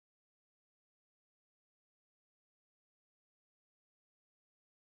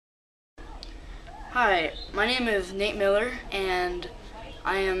Hi, my name is Nate Miller, and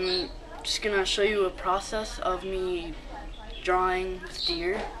I am just gonna show you a process of me drawing this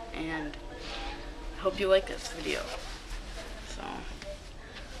deer, and I hope you like this video. So,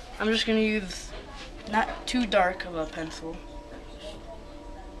 I'm just gonna use not too dark of a pencil,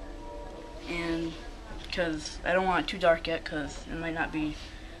 and because I don't want it too dark yet, because it might not be,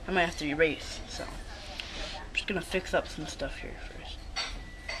 I might have to erase. So, I'm just gonna fix up some stuff here first.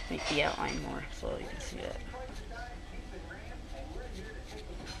 Make the outline more so you can see it.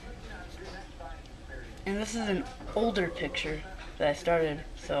 And this is an older picture that I started,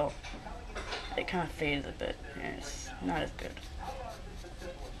 so it kind of fades a bit, and it's not as good.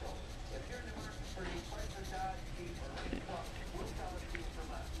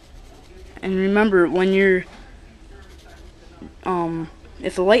 And remember, when you're,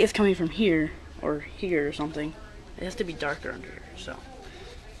 if the light is coming from here, or here or something, it has to be darker under here, so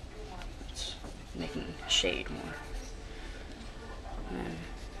it's making shade more. And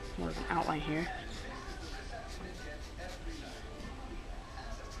more of an outline here.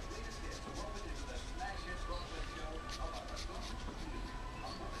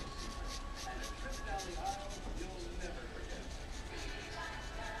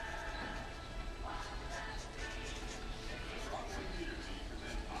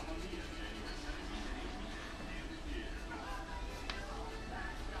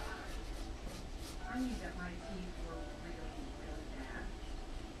 I knew that my teeth were really, really bad.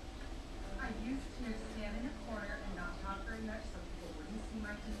 I used to stand in a corner and not talk very much so people wouldn't see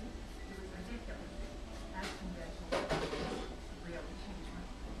my teeth. It was ridiculous. As conventional really changed my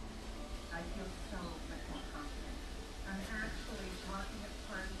teeth. I feel so much more confident. I'm actually talking at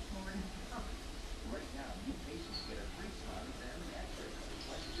parties more now. Right now, new patients get a free spot exam and x-ray.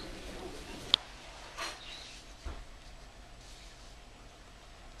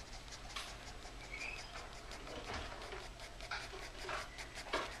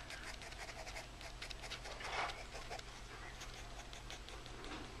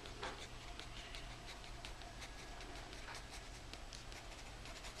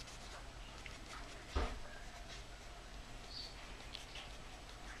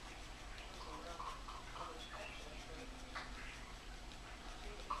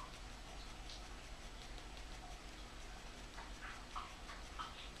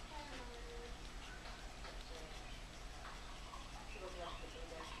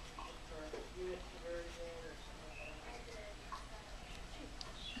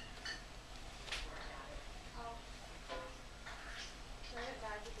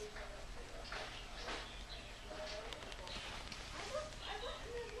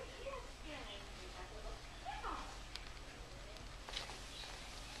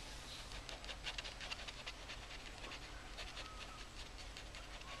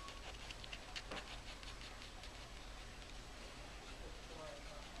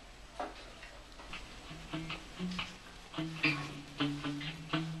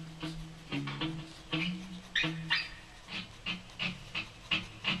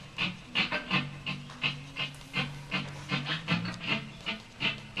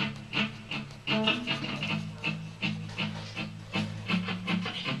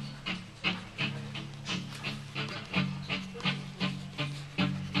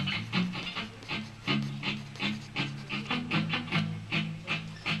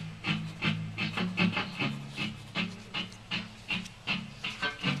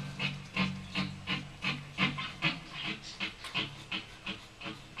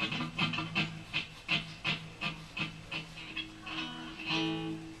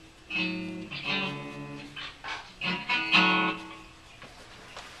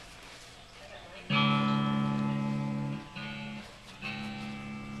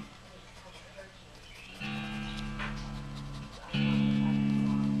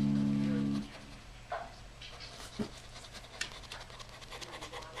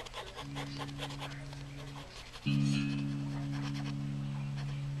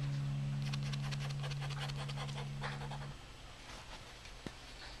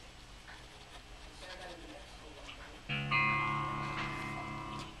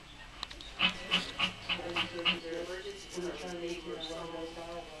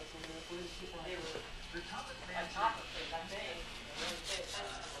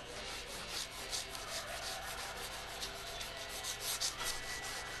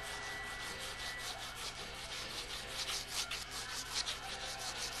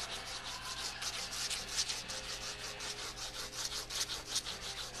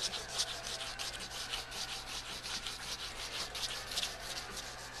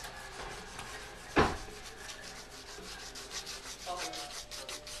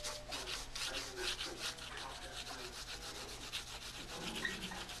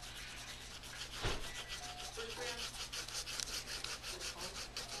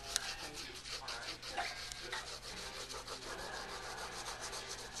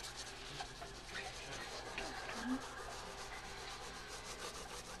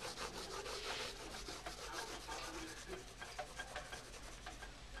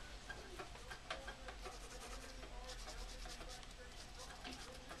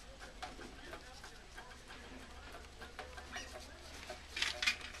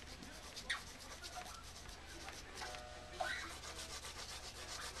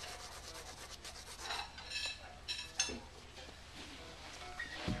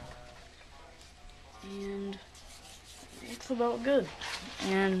 about good.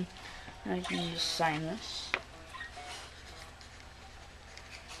 And I can just sign this.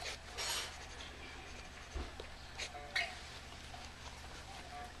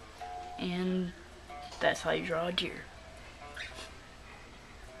 And that's how you draw a deer.